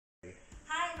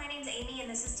name's Amy and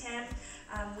this is Tim.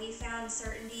 We found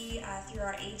Certainty through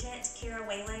our agent, Kara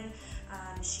Whalen.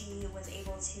 She was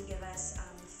able to give us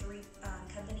three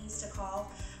companies to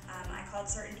call. I called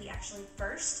Certainty actually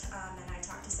first, and I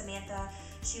talked to Samantha.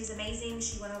 She was amazing.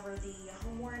 She went over the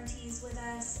home warranties with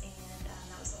us, and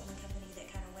that was the only company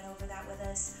that kind of went over that with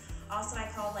us. Also, I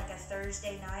called like a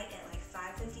Thursday night at like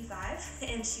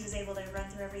 5:55, and she was able to run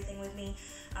through everything with me.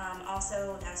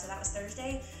 So that was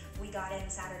Thursday. We got in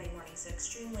Saturday morning, so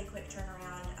extremely quick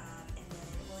turnaround. And then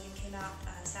William came out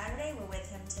Saturday. We're with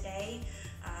him today.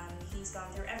 He's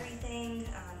gone through everything,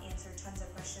 answered tons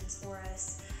of questions for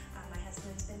us. My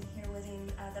husband's been here with him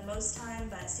the most time,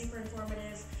 but super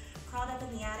informative. Crawled up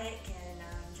in the attic and